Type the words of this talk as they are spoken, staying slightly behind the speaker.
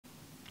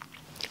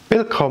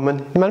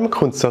Willkommen in meinem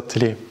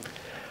Kunstatelier.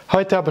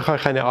 Heute habe ich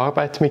euch eine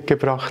Arbeit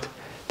mitgebracht,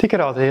 die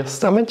gerade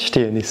erst am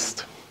Entstehen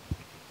ist.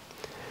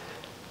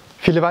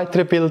 Viele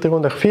weitere Bilder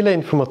und auch viele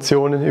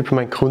Informationen über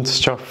mein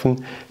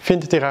Kunstschaffen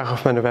findet ihr auch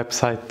auf meiner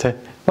Webseite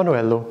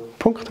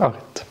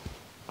manuello.art.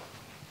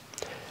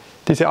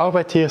 Diese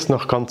Arbeit hier ist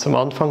noch ganz am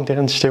Anfang der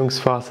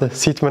Entstehungsphase,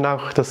 sieht man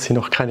auch, dass sie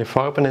noch keine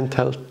Farben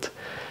enthält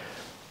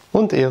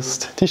und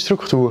erst die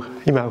Struktur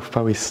im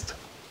Aufbau ist.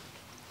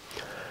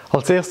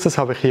 Als erstes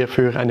habe ich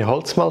hierfür eine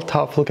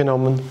Holzmaltafel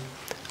genommen.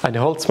 Eine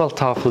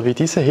Holzmaltafel wie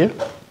diese hier,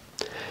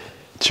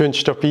 die schön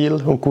stabil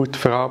und gut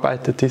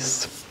verarbeitet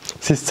ist.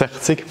 Sie ist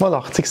 60 x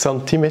 80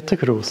 cm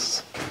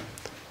groß.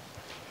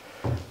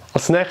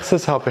 Als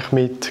nächstes habe ich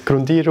mit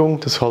Grundierung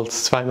das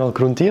Holz zweimal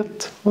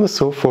grundiert und es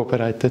so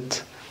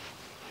vorbereitet.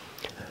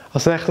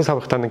 Als nächstes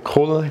habe ich dann eine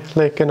Kohle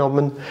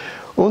genommen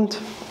und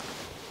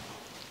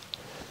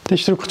die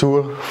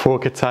Struktur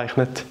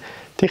vorgezeichnet,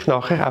 die ich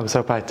nachher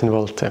ausarbeiten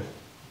wollte.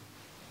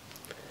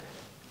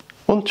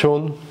 Und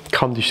schon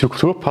kam die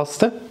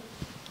Strukturpaste,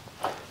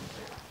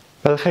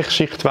 welche ich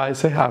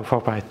schichtweise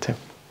aufarbeite.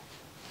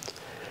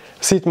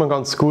 Das sieht man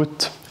ganz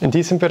gut in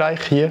diesem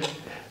Bereich hier,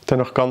 der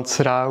noch ganz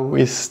rau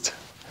ist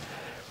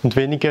und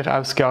weniger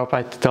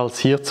ausgearbeitet als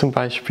hier zum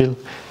Beispiel.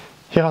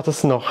 Hier hat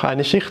es noch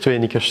eine Schicht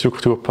weniger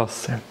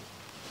Strukturpaste.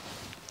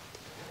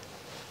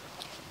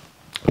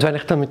 Und wenn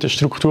ich dann mit der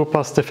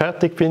Strukturpaste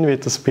fertig bin,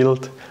 wird das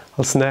Bild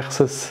als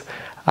nächstes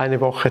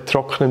eine Woche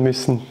trocknen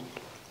müssen,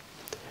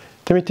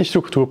 damit die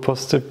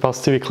Strukturpaste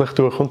wirklich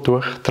durch und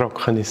durch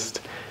trocken ist.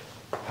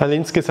 Weil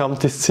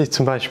insgesamt ist sie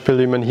zum Beispiel,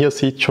 wie man hier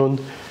sieht, schon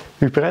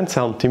über 1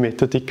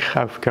 cm dick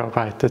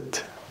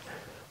aufgearbeitet.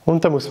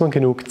 Und da muss man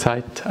genug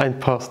Zeit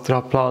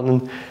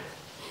einplanen,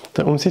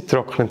 um sie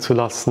trocknen zu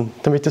lassen,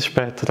 damit es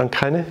später dann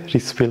keine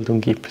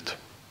Rissbildung gibt.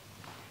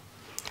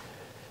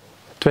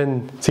 Und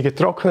wenn sie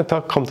getrocknet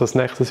hat, kommt als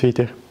nächstes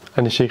wieder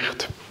eine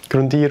Schicht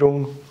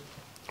Grundierung,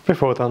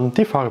 bevor dann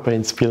die Farbe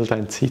ins Bild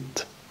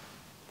einzieht.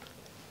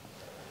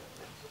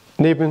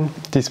 Neben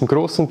diesem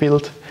großen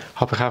Bild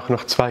habe ich auch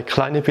noch 2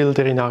 kleine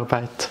Bilder in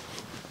Arbeit,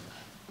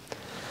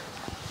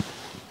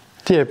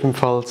 die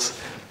ebenfalls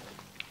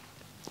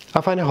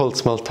auf eine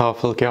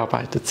Holzmaltafel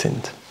gearbeitet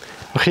sind.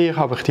 Auch hier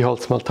habe ich die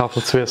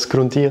Holzmaltafel zuerst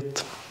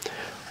grundiert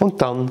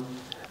und dann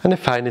eine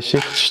feine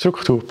Schicht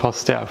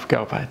Strukturpaste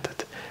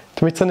aufgearbeitet,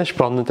 damit es eine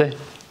spannende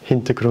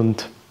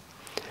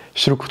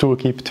Hintergrundstruktur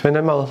gibt, wenn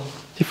einmal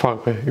die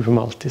Farbe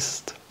übermalt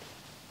ist.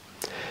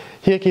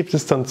 Hier gibt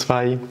es dann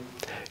 2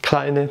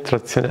 kleine,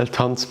 traditionelle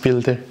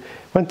Tanzbilder,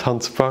 wo ein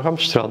Tanzpaar am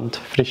Strand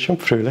frisch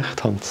und fröhlich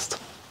tanzt.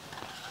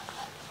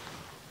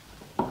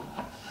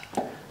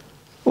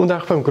 Und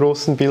auch beim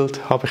großen Bild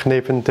habe ich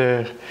neben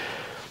der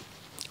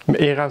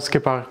eher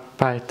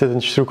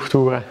ausgearbeiteten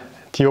Struktur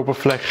die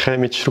Oberfläche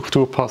mit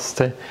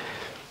Strukturpaste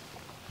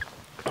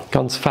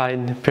ganz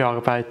fein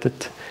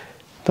bearbeitet,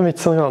 damit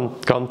es dann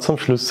ganz am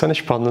Schluss eine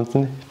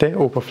spannende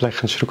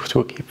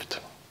Oberflächenstruktur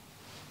gibt.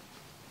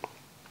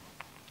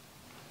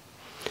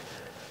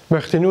 Ich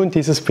möchte nun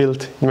dieses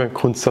Bild in meinem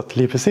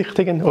Kunstatelier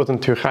besichtigen oder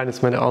natürlich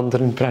eines meiner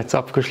anderen bereits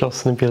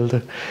abgeschlossenen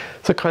Bilder,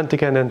 so könnt ihr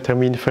gerne einen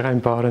Termin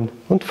vereinbaren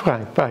und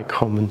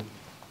vorbeikommen.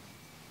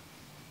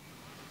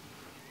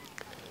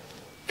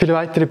 Viele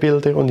weitere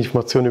Bilder und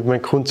Informationen über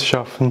mein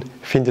Kunstschaffen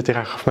findet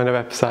ihr auch auf meiner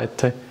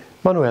Webseite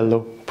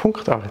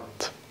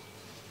manuello.art.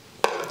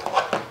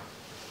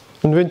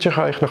 Und wünsche ich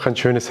euch noch ein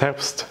schönes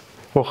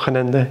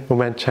Herbstwochenende. Im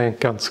Moment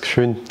scheint ganz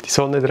schön die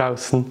Sonne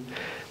draußen,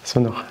 dass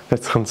man noch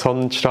plötzlich einen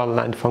Sonnenstrahl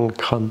einfangen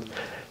kann.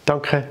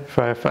 Danke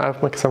für eure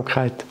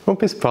Aufmerksamkeit und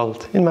bis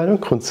bald in meinem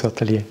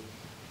Kunstatelier.